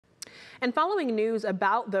And following news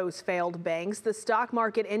about those failed banks, the stock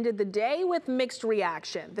market ended the day with mixed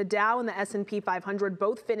reaction. The Dow and the S&P 500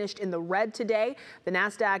 both finished in the red today. The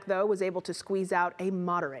Nasdaq, though, was able to squeeze out a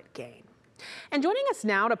moderate gain. And joining us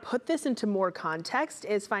now to put this into more context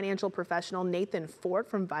is financial professional Nathan Fort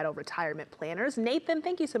from Vital Retirement Planners. Nathan,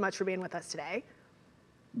 thank you so much for being with us today.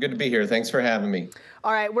 Good to be here. Thanks for having me.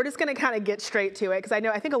 All right, we're just going to kind of get straight to it because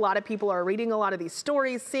I think a lot of people are reading a lot of these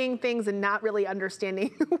stories, seeing things and not really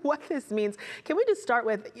understanding what this means. Can we just start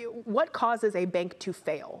with what causes a bank to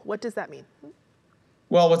fail? What does that mean?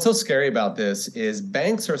 Well, what's so scary about this is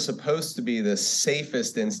banks are supposed to be the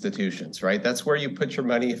safest institutions, right? That's where you put your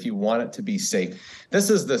money if you want it to be safe. This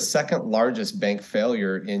is the second largest bank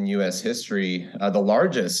failure in U.S. history, the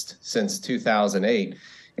largest since 2008.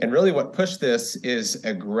 And really what pushed this is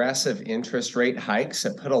aggressive interest rate hikes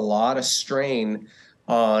that put a lot of strain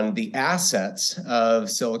on the assets of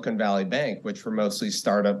Silicon Valley Bank, which were mostly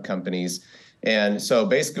startup companies. And so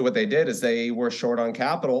basically what they did is they were short on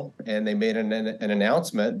capital, and they made an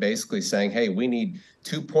announcement basically saying, hey, we need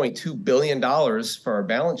 $2.2 billion for our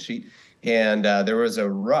balance sheet. And there was a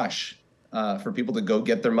rush for people to go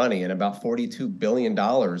get their money, and about $42 billion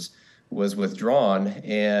was withdrawn.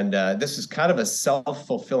 And this is kind of a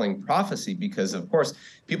self-fulfilling prophecy because, of course,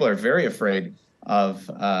 people are very afraid of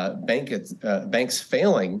banks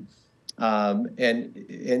failing.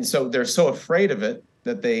 And so they're so afraid of it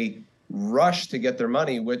that they rush to get their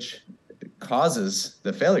money, which causes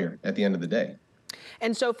the failure at the end of the day.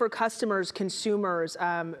 And so for customers, consumers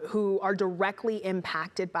who are directly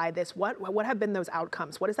impacted by this, what have been those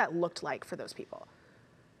outcomes? What has that looked like for those people?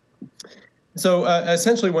 So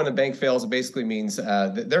essentially, when a bank fails, it basically means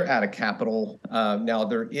that they're out of capital. Now,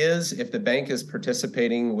 there is, if the bank is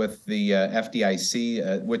participating with the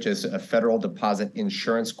FDIC, which is a Federal Deposit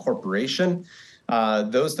Insurance Corporation,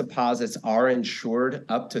 those deposits are insured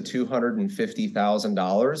up to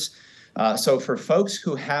 $250,000. So for folks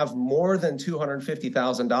who have more than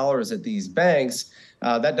 $250,000 at these banks,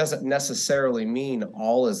 that doesn't necessarily mean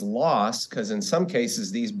all is lost, because in some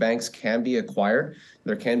cases, these banks can be acquired.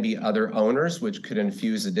 There can be other owners, which could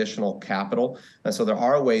infuse additional capital. And so there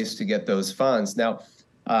are ways to get those funds. Now,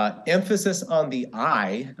 emphasis on the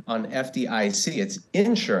I on FDIC, it's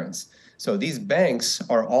insurance. So these banks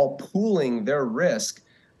are all pooling their risk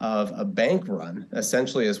of a bank run,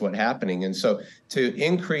 essentially, is what's happening. And so to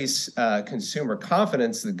increase consumer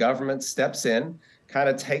confidence, the government steps in, kind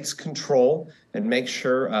of takes control, and makes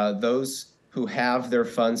sure those who have their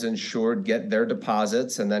funds insured get their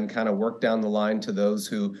deposits, and then kind of work down the line to those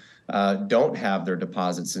who don't have their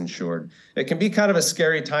deposits insured. It can be kind of a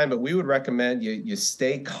scary time, but we would recommend you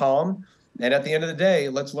stay calm. And at the end of the day,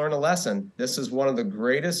 let's learn a lesson. This is one of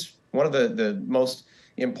the most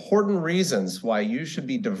important reasons why you should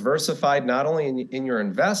be diversified, not only in your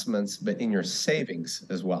investments, but in your savings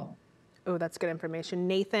as well. Oh, that's good information.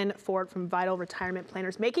 Nathan Fort from Vital Retirement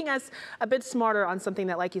Planners, making us a bit smarter on something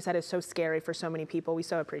that, like you said, is so scary for so many people. We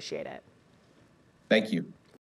so appreciate it. Thank you.